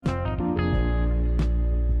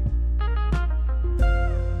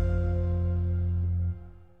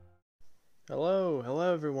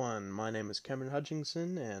My name is Cameron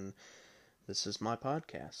Hutchinson, and this is my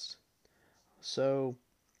podcast. So,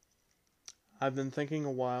 I've been thinking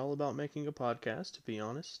a while about making a podcast, to be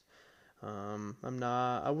honest.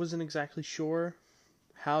 I wasn't exactly sure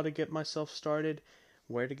how to get myself started,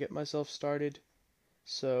 where to get myself started.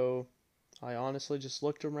 So, I honestly just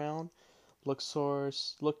looked around, looked for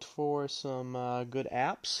some good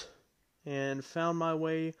apps, and found my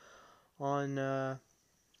way on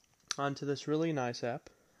onto this really nice app,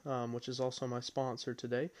 which is also my sponsor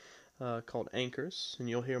today, called Anchors, and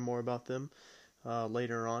you'll hear more about them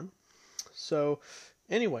later on. So,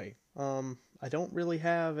 anyway, I don't really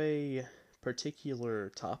have a particular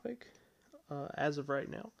topic as of right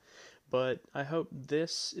now, but I hope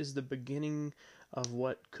this is the beginning of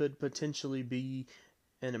what could potentially be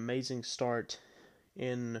an amazing start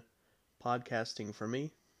in podcasting for me.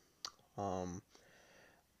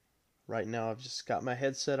 Right now, I've just got my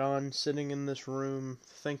headset on, sitting in this room,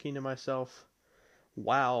 thinking to myself,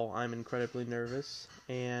 wow, I'm incredibly nervous.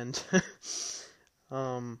 And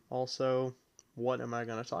also, what am I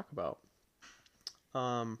going to talk about?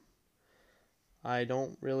 I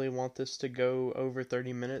don't really want this to go over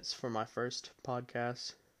 30 minutes for my first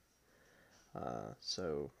podcast.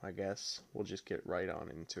 So I guess we'll just get right on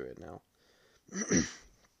into it now.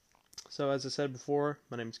 So, as I said before,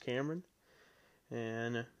 my name's Cameron,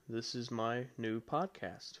 and this is my new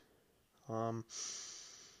podcast.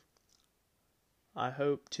 I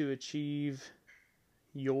hope to achieve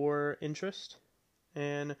your interest,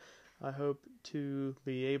 and I hope to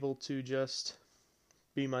be able to just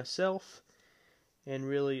be myself and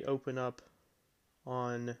really open up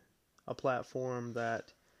on a platform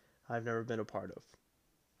that I've never been a part of,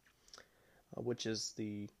 which is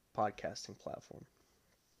the podcasting platform.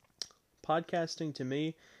 Podcasting to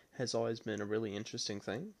me has always been a really interesting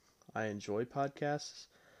thing. I enjoy podcasts.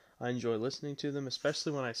 I enjoy listening to them,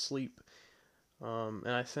 especially when I sleep. And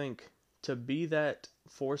I think to be that,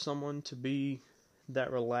 for someone to be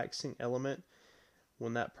that relaxing element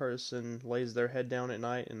when that person lays their head down at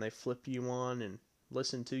night and they flip you on and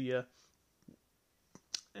listen to you,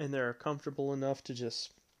 and they're comfortable enough to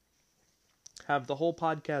just have the whole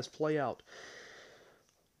podcast play out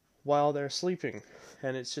while they're sleeping,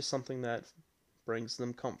 and it's just something that brings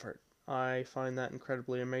them comfort. I find that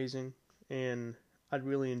incredibly amazing, and I'd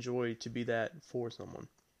really enjoy to be that for someone.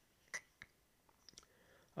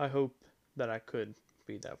 I hope that I could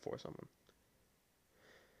be that for someone.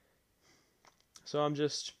 So I'm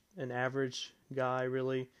just an average guy,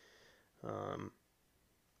 really.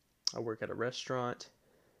 I work at a restaurant.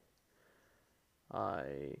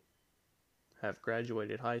 I have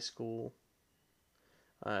graduated high school.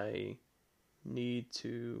 I need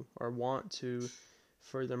to, or want to,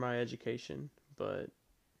 further my education, but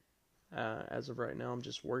as of right now, I'm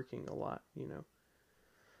just working a lot,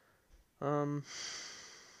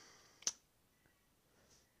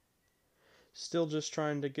 Still just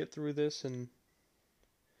trying to get through this and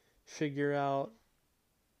figure out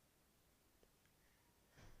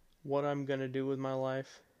what I'm going to do with my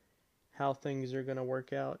life, how things are going to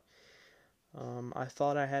work out. I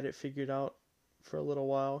thought I had it figured out for a little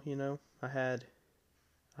while, I had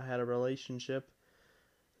a relationship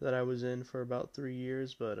that I was in for about 3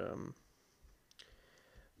 years,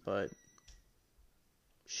 but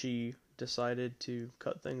she decided to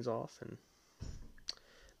cut things off, and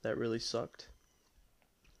that really sucked.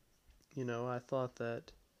 I thought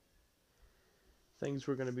that things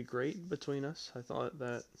were going to be great between us. I thought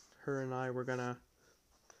that her and I were going to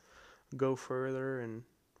go further, and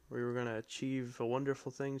we were going to achieve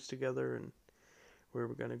wonderful things together, and we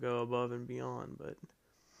were going to go above and beyond, but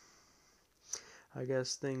I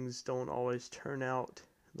guess things don't always turn out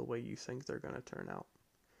the way you think they're going to turn out.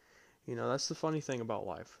 That's the funny thing about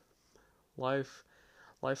life. Life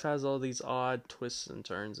has all these odd twists and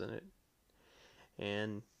turns in it.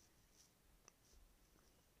 And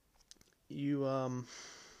you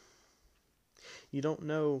don't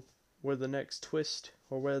know where the next twist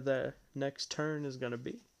or where the next turn is going to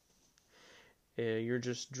be. You're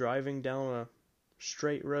just driving down a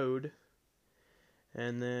straight road,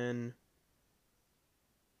 and then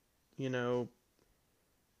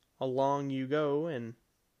along you go, and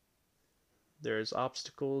there's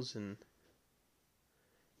obstacles, and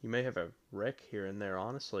you may have a wreck here and there,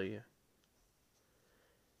 honestly. You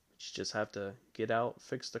just have to get out,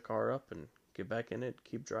 fix the car up, and get back in it,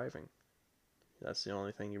 keep driving. That's the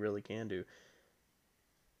only thing you really can do,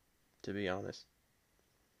 to be honest.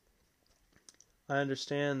 I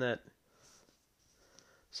understand that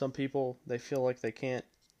some people, they feel like they can't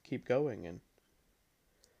keep going, and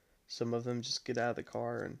some of them just get out of the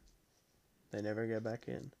car and they never get back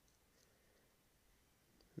in.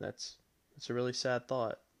 That's a really sad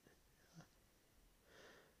thought.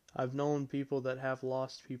 I've known people that have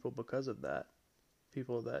lost people because of that.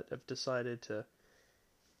 People that have decided to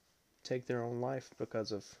take their own life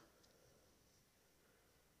because of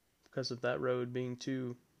that road being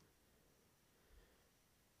too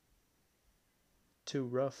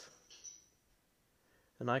rough.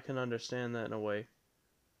 And I can understand that in a way.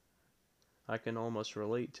 I can almost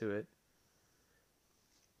relate to it.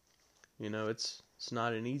 You know, it's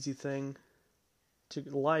not an easy thing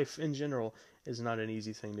life in general is not an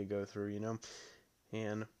easy thing to go through, you know.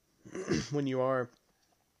 And when you are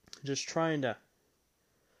just trying to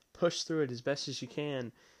push through it as best as you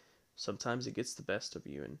can, sometimes it gets the best of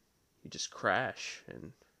you and you just crash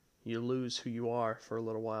and you lose who you are for a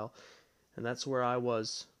little while. And that's where I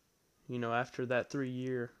was, you know, after that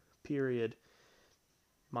 3-year period.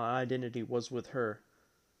 My identity was with her.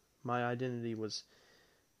 My identity was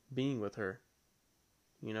being with her.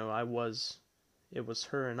 You know, it was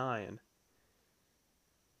her and and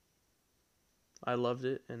I loved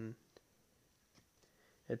it, and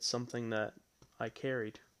it's something that I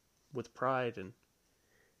carried with pride. And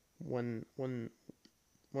when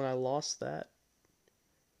I lost that,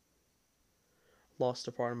 lost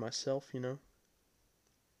a part of myself, you know,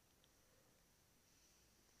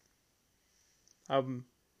 I'm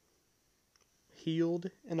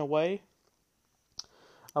healed in a way.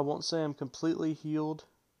 I won't say I'm completely healed,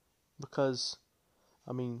 because,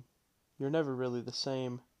 I mean, you're never really the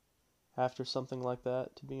same after something like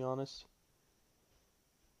that, to be honest.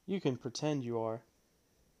 You can pretend you are.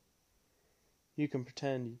 You can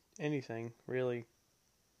pretend anything, really.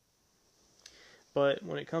 But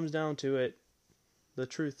when it comes down to it, the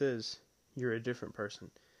truth is, you're a different person.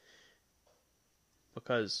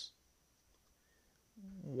 Because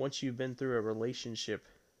once you've been through a relationship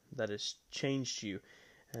that has changed you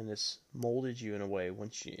and has molded you in a way,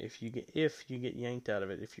 if you get yanked out of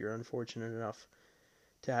it, if you're unfortunate enough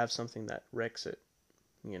to have something that wrecks it,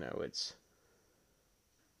 you know, it's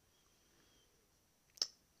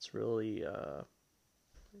really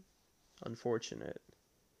unfortunate.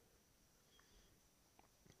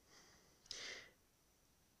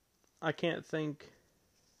 I can't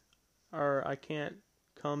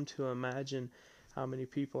come to imagine how many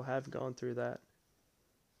people have gone through that.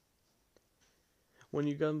 When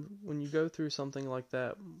you go through something like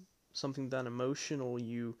that, something that emotional,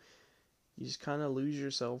 you just kind of lose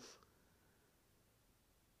yourself.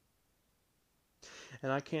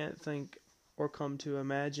 And I can't think or come to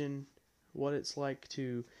imagine what it's like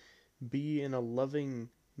to be in a loving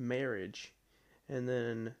marriage and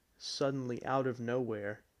then suddenly, out of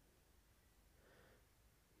nowhere,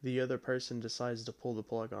 the other person decides to pull the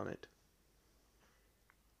plug on it.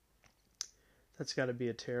 That's got to be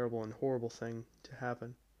a terrible and horrible thing to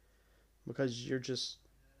happen, because you're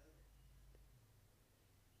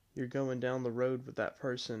going down the road with that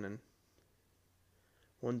person, and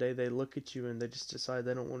one day they look at you and they just decide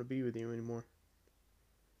they don't want to be with you anymore.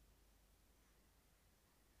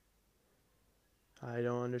 I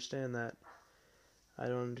don't understand that. I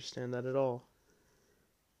don't understand that at all.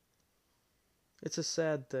 It's a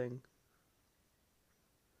sad thing.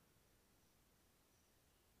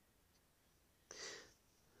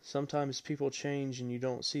 Sometimes people change and you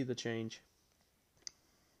don't see the change.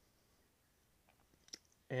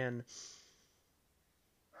 And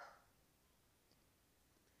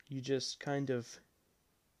you just kind of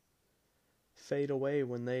fade away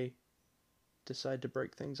when they decide to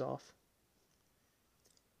break things off.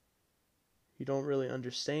 You don't really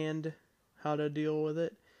understand how to deal with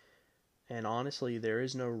it. And honestly, there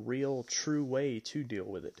is no real, true way to deal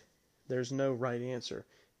with it. There's no right answer.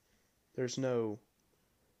 There's no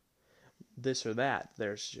this or that.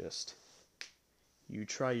 There's just, you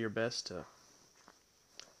try your best to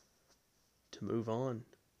move on.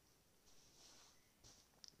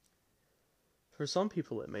 For some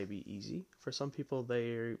people it may be easy. For some people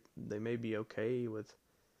they may be okay with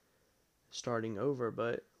starting over,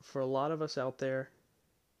 but for a lot of us out there,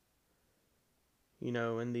 you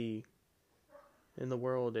know, in the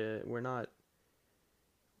world, we're not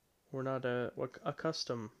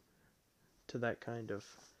accustomed to that kind of,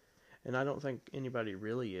 and I don't think anybody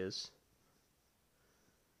really is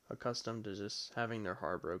accustomed to just having their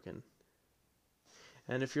heart broken.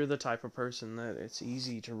 And if you're the type of person that it's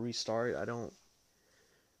easy to restart,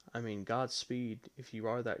 Godspeed if you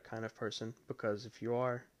are that kind of person, because if you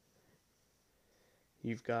are,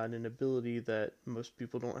 you've got an ability that most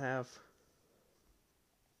people don't have.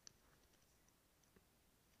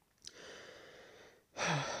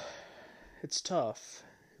 It's tough,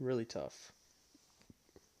 really tough.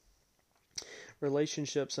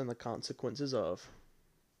 Relationships and the consequences of.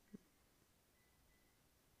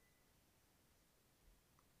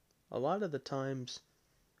 lot of the times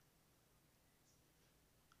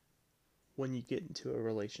when you get into a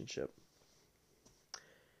relationship,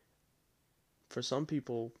 for some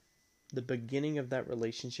people, the beginning of that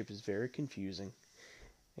relationship is very confusing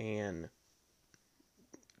and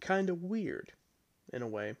kind of weird in a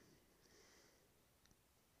way.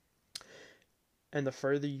 And the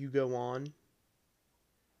further you go on,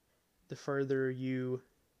 the further you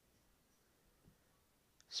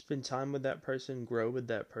spend time with that person, grow with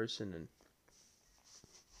that person, and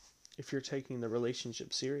if you're taking the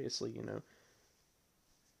relationship seriously,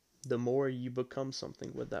 the more you become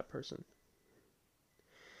something with that person.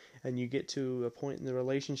 And you get to a point in the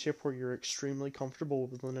relationship where you're extremely comfortable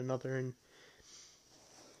with one another, and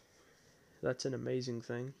that's an amazing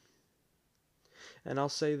thing. And I'll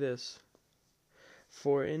say this,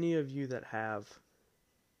 for any of you that have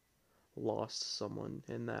lost someone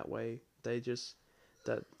in that way,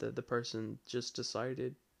 the person just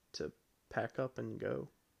decided to pack up and go,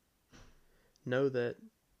 know that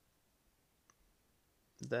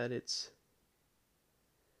it's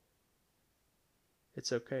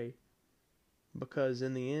okay, because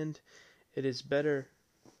in the end, it is better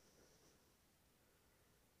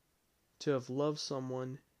to have loved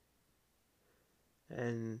someone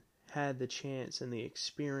and had the chance and the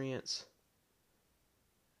experience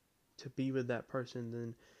to be with that person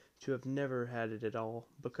than to have never had it at all,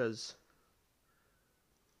 because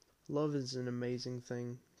love is an amazing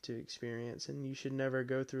thing to experience, and you should never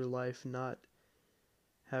go through life not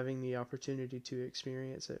having the opportunity to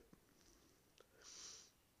experience it.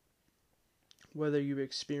 Whether you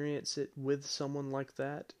experience it with someone like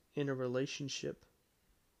that in a relationship,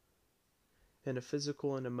 in a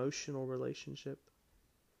physical and emotional relationship,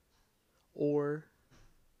 or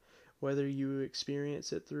whether you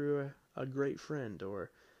experience it through a great friend or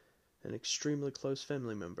an extremely close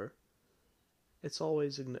family member, it's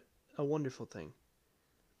always a wonderful thing.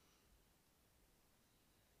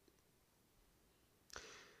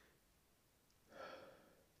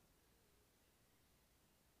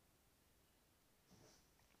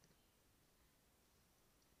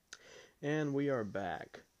 And we are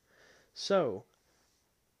back. So,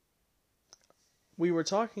 we were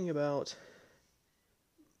talking about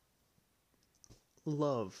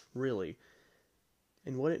love, really,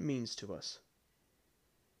 and what it means to us.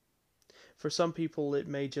 For some people, it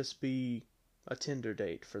may just be a Tinder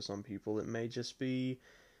date. For some people, it may just be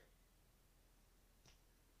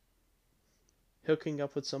hooking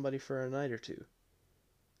up with somebody for a night or two.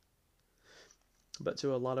 But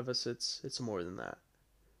to a lot of us, it's more than that.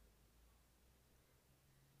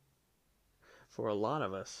 For a lot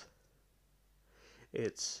of us,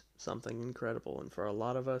 it's something incredible, and for a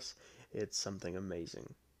lot of us, it's something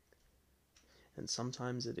amazing. And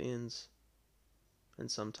sometimes it ends, and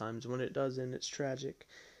sometimes when it does end, it's tragic.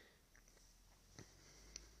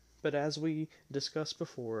 But as we discussed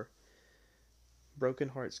before, broken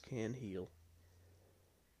hearts can heal.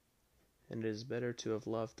 And it is better to have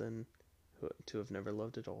loved than to have never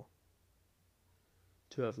loved at all.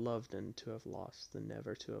 To have loved and to have lost than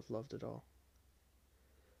never to have loved at all.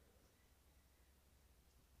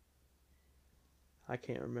 I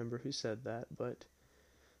can't remember who said that, but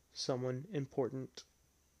someone important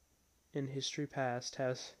in history past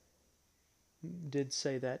did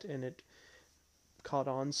say that, and it caught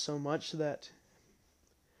on so much that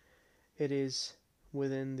it is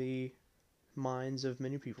within the minds of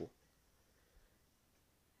many people.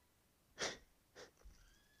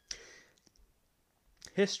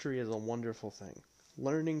 History is a wonderful thing.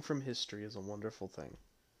 Learning from history is a wonderful thing.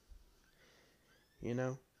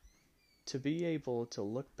 To be able to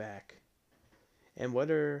look back, and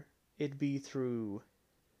whether it be through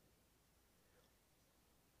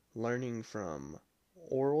learning from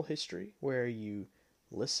oral history, where you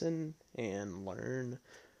listen and learn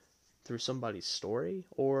through somebody's story,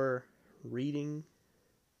 or reading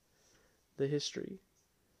the history,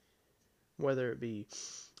 whether it be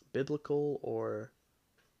biblical or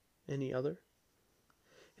any other,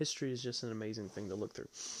 history is just an amazing thing to look through.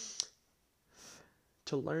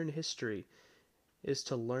 To learn history is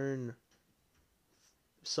to learn,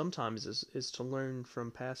 sometimes is to learn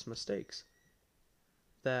from past mistakes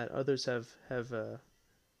that others have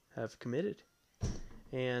committed,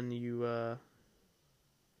 and you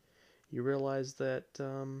realize that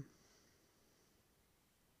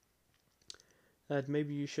that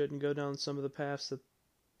maybe you shouldn't go down some of the paths that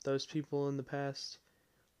those people in the past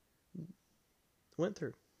went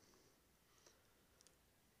through.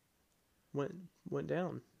 Went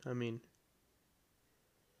down. I mean,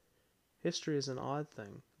 history is an odd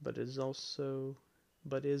thing, but is also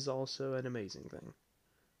an amazing thing.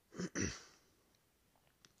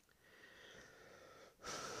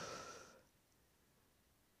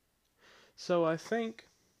 So I think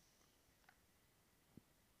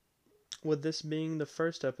with this being the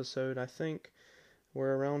first episode, I think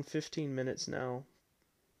we're around 15 minutes now.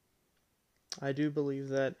 I do believe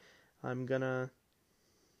that I'm gonna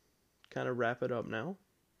kind of wrap it up now.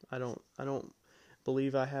 I don't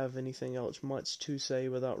believe I have anything else much to say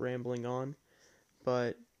without rambling on,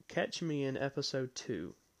 but catch me in episode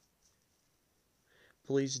 2.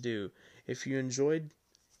 Please do. If you enjoyed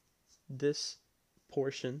this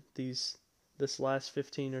portion, this last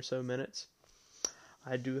 15 or so minutes,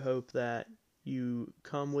 I do hope that you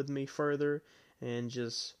come with me further and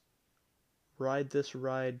just ride this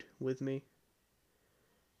ride with me.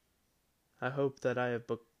 I hope that I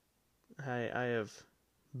have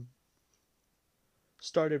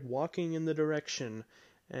started walking in the direction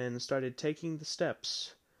and started taking the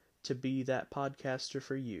steps to be that podcaster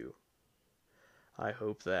for you. I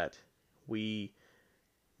hope that we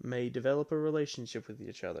may develop a relationship with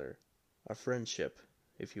each other, a friendship,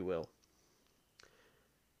 if you will.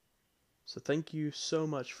 So thank you so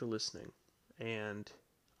much for listening, and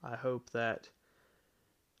I hope that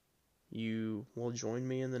you will join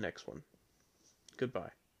me in the next one.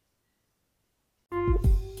 Goodbye.